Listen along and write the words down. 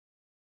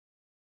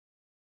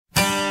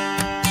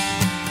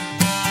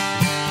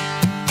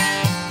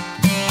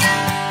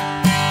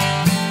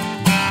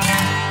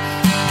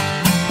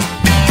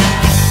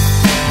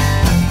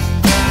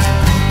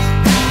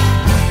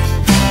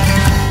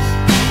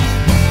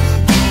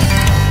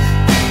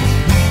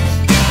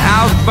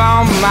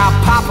I'm my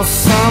papa's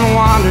son,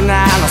 wandering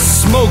out a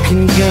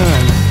smoking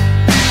gun.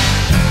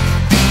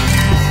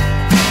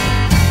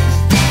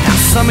 Now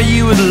some of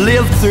you would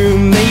live through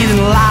me,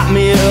 then lock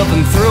me up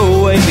and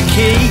throw away the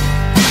key,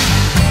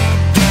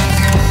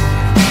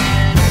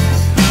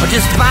 or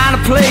just find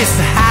a place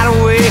to hide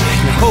away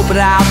and hope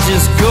that I'll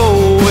just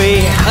go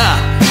away.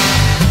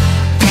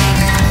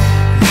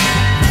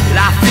 Did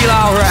I feel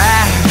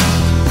alright?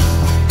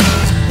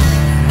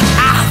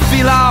 I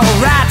feel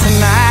alright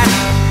tonight.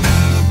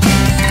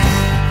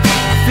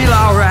 I feel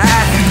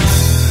alright.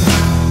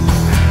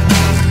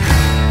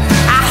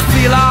 I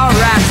feel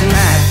alright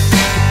tonight.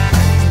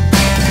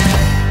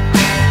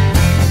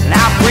 And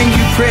I'll bring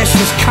you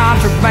precious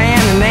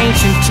contraband and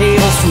ancient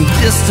tales from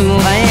distant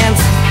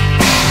lands,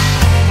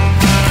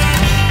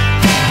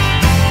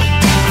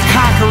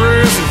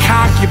 conquerors and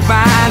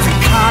concubines and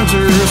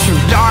conjurers from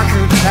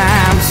darker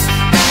times,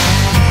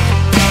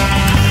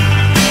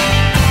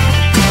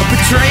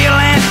 betrayal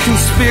and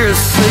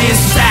conspiracy,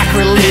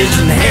 sacrilege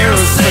and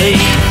heresy.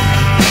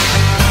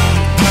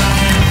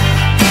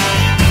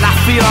 And I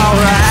feel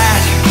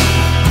alright.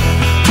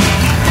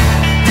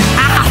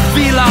 I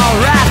feel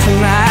alright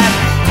tonight.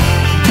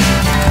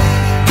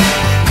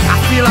 I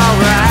feel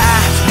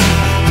alright.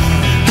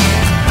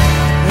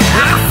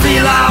 I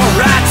feel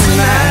alright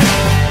tonight.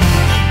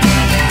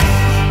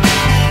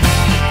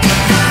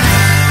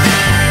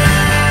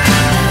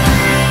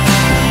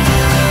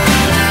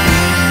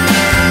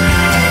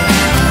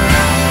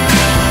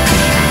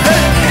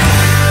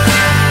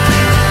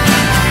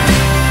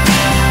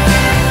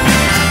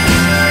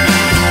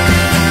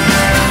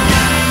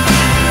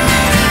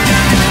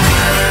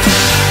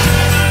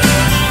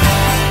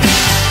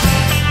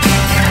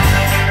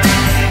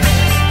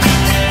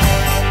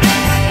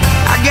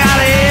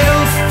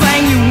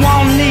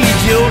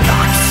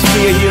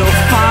 Your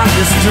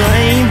fondest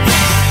dream.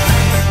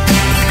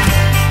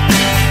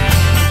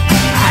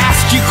 I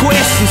ask you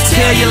questions,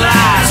 tell you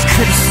lies,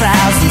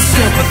 criticize and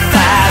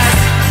sympathize.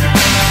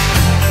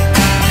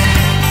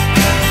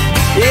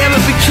 Yeah,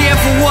 but be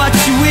careful what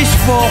you wish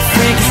for,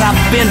 friend, 'cause I've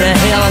been to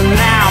hell and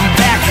now I'm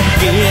back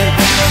again.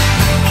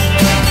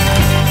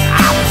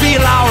 I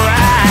feel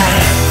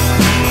alright.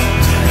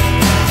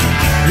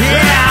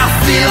 Yeah, I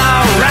feel alright.